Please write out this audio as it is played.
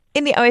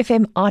In the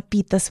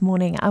OFMArtBeat this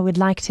morning, I would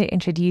like to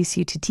introduce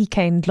you to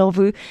Thuthukani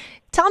Ndlovu.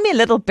 Tell me a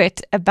little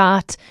bit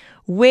about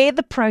where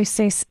the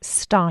process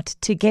started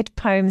to get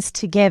poems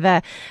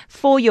together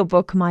for your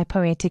book, My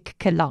Poetic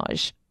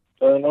Collage.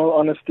 In all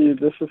honesty,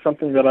 this is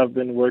something that I've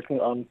been working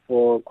on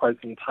for quite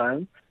some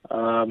time.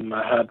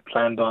 I had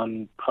planned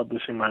on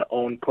publishing my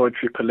own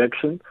poetry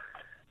collection,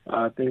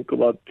 I think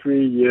about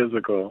 3 years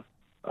ago.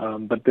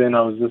 But then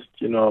I was just,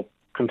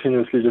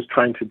 continuously just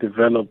trying to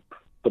develop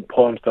the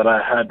poems that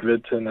I had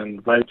written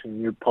and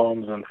writing new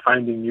poems and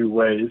finding new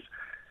ways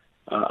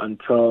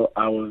until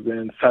I was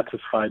then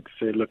satisfied to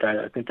say, look,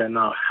 I think I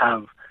now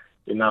have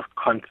enough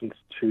content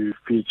to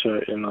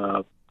feature in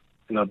a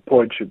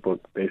poetry book,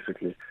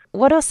 basically.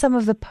 What are some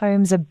of the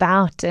poems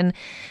about, and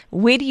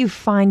where do you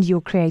find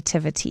your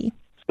creativity?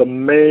 The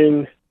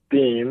main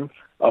theme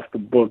of the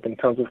book, in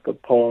terms of the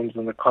poems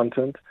and the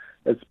content,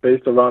 it's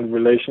based around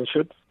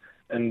relationships,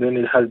 and then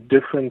it has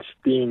different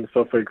themes.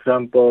 So, for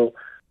example,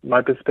 my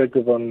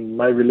perspective on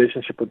my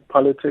relationship with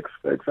politics,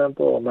 for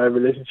example, or my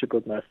relationship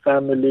with my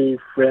family,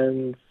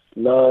 friends,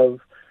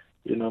 love,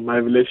 my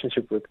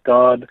relationship with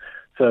God.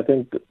 So I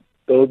think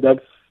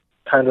that's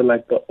kind of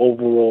like the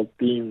overall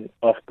theme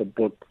of the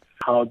book.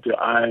 How do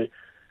I,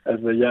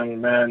 as a young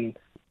man,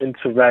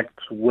 interact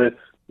with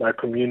my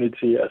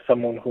community as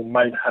someone who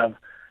might have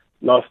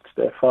lost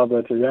their father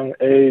at a young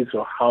age,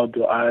 or how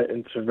do I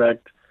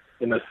interact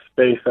in a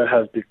space that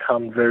has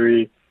become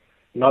very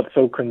not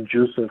so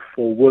conducive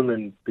for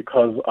women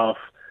because of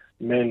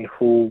men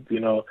who,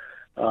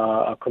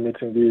 are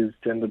committing these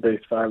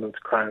gender-based violence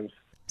crimes.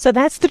 So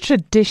that's the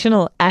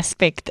traditional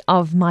aspect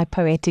of My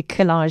Poetic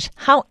Collage.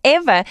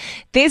 However,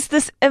 there's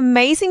this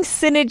amazing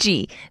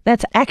synergy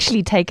that's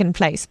actually taken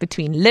place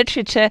between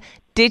literature,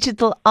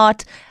 digital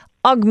art,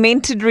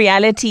 augmented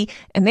reality,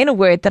 and then a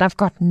word that I've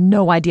got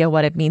no idea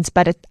what it means,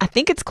 but I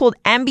think it's called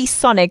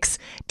Ambisonics.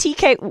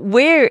 TK,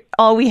 where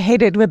are we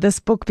headed with this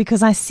book?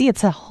 Because I see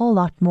it's a whole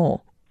lot more.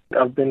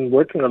 I've been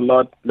working a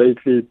lot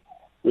lately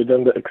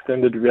within the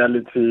extended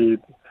reality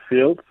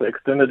field. So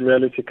extended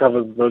reality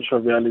covers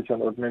virtual reality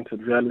and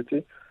augmented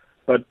reality,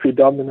 but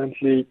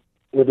predominantly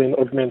within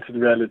augmented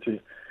reality.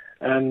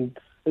 And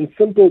in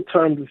simple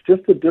terms, it's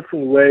just a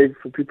different way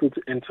for people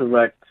to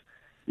interact,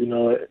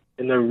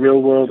 in a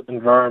real-world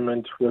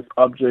environment with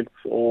objects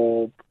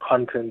or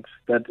content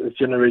that is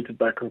generated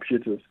by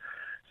computers.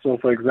 So,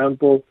 for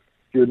example,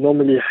 you'd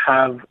normally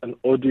have an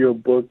audio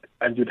book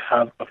and you'd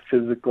have a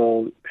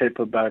physical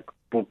paperback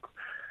book.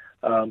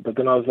 But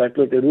then I was like,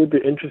 look, it would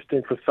be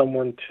interesting for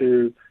someone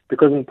to,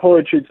 because in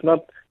poetry, it's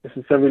not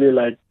necessarily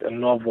like a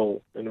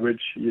novel in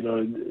which,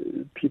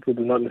 people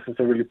do not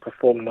necessarily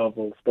perform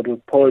novels. But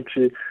with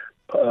poetry,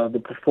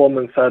 the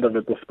performance side of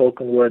it, the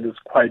spoken word, is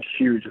quite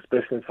huge,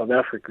 especially in South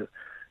Africa.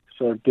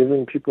 So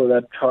giving people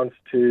that chance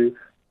to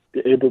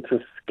be able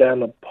to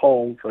scan a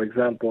poem, for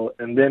example,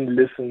 and then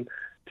listen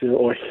to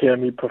or hear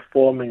me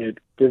performing it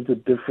gives a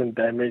different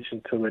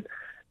dimension to it.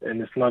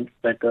 And it's not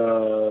like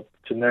a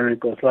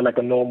generic, or it's not like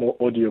a normal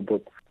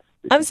audiobook.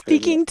 I'm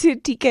speaking to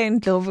Thuthukani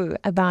Ndlovu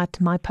about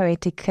My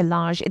Poetic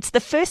Collage. It's the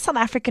first South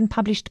African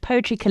published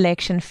poetry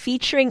collection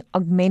featuring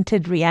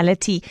augmented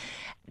reality.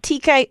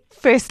 TK,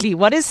 firstly,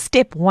 what is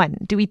step one?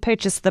 Do we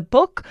purchase the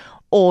book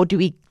or do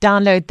we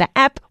download the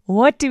app?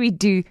 What do we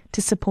do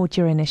to support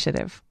your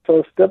initiative?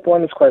 So step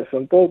one is quite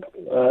simple.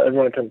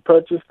 Everyone can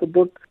purchase the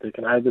book. They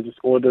can either just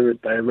order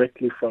it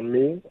directly from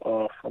me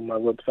or from my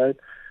website,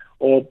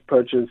 or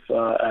purchase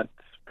at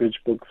Bridge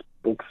Books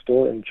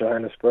bookstore in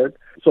Johannesburg.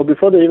 So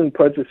before they even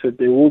purchase it,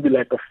 there will be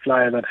like a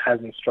flyer that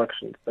has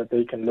instructions that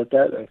they can look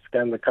at and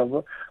scan the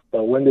cover.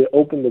 But when they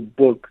open the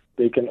book,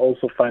 they can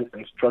also find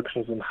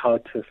instructions on how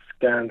to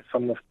scan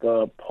some of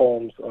the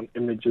poems on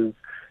images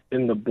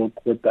in the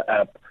book with the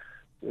app.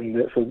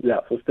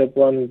 So step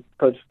one,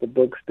 purchase the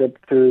book. Step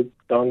two,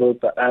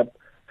 download the app.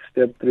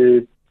 Step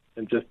three,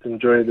 and just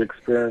enjoy the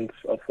experience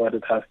of what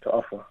it has to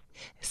offer.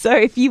 So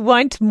if you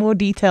want more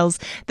details,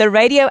 the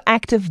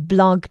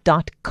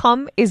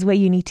radioactiveblog.com is where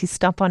you need to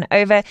stop on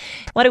over.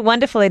 What a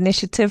wonderful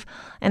initiative.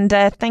 And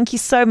thank you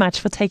so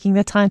much for taking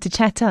the time to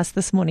chat to us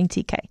this morning,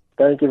 TK.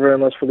 Thank you very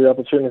much for the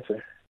opportunity.